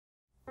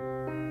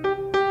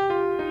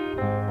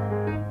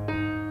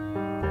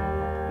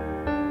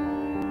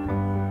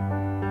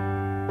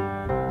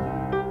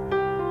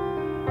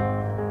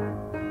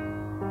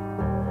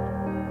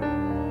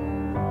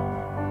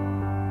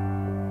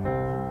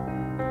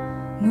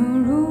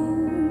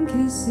Maroon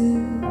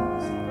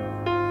kisses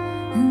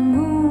and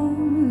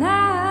moonlight.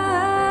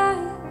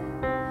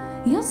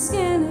 Your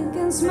skin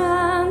against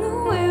mine, the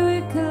way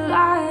we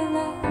collide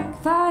like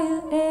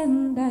fire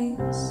and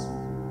ice.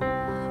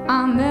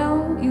 I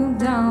melt you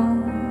down,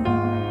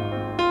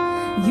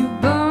 you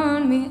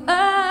burn me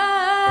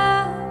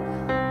up.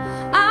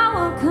 I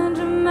walk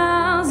 100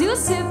 miles, you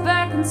sit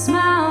back and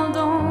smile.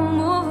 Don't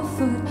move a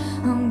foot,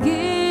 I'm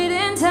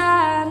getting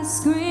tired of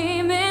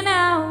screaming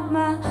out.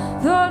 My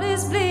throat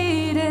is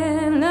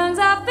bleeding, lungs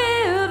are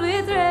filled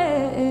with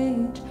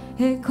rage,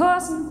 it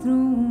coursing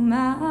through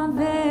my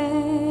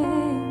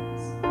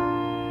veins.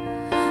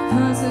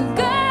 'Cause the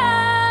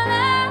girl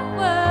I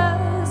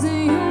was,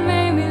 you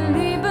made me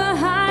leave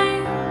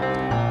behind,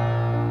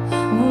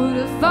 would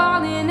have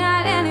fallen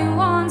at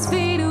anyone's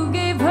feet who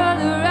gave her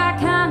the right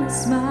kind of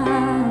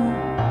smile.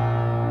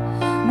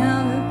 Now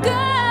the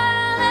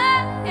girl I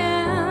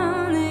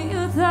am that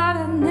you thought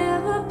I'd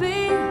never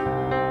be,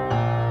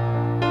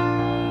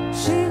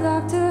 she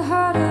locked her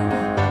heart up,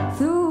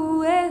 threw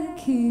away the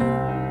key.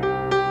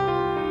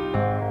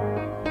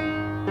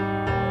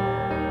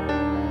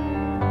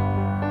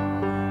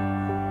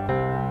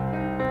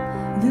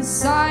 The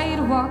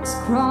sidewalk's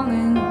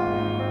crawling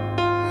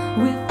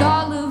with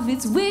all of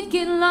its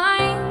wicked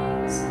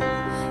lines.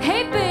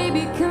 Hey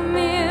baby, come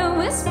here,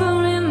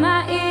 whisper in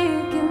my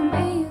ear, give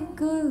me a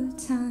good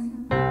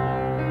time.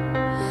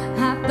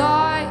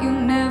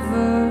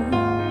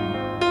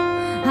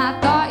 I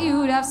thought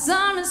you'd have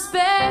some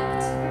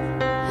respect.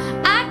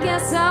 I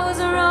guess I was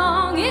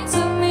wrong, it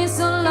took me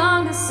so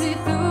long to see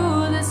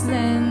through this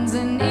lens.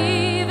 And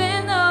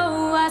even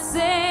though I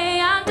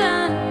say I'm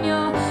done,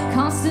 you're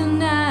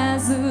constant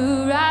as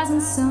the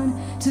rising sun,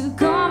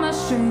 took all my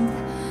strength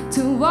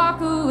to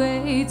walk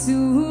away, to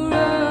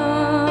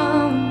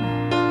run.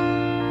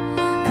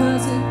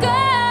 'Cause the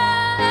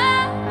girl I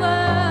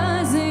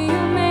was,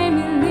 you made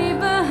me leave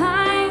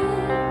behind,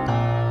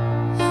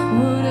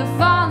 would have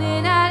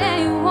fallen at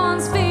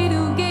anyone's feet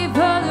who gave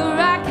her the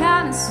right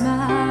kind of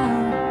smile.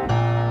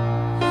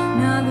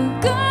 Now the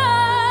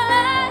girl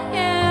I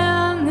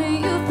am that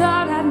you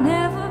thought I'd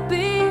never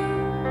be,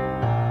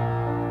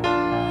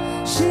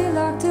 she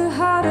locked her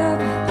heart up,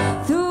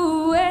 threw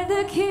away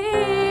the key.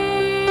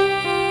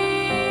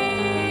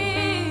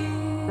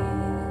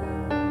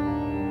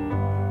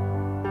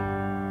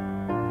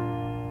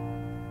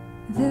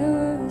 There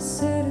were a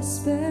set of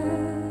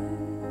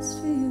spares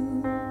for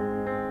you,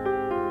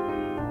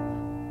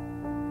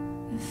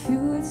 if you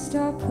would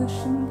stop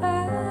pushing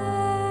back.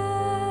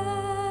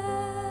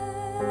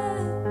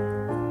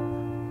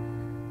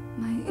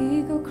 My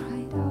ego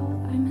cried out,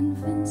 I'm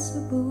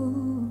invincible,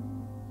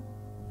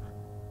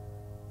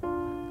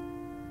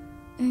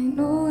 ain't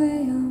no way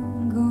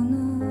I'm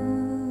gonna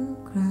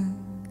crack.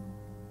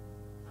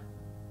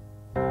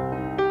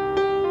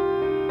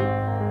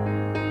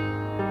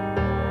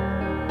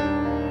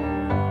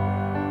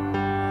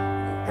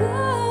 The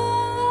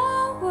girl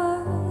I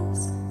was,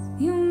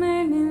 you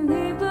made me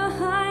leave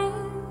behind,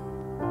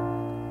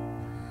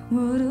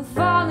 would have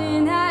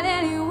fallen at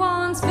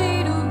anyone's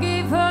feet who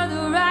gave her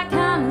the right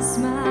kind of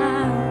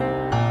smile.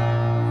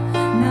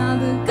 Now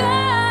the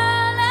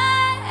girl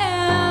I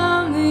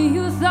am that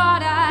you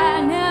thought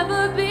I'd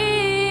never be,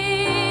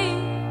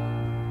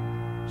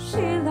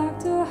 she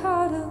locked her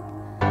heart up,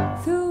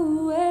 threw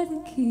away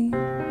the key.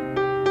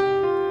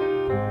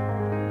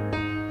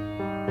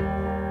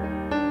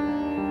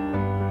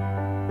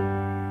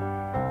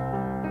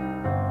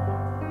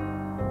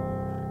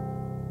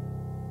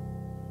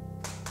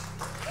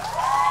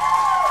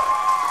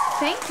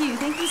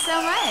 Thank you so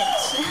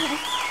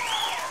much.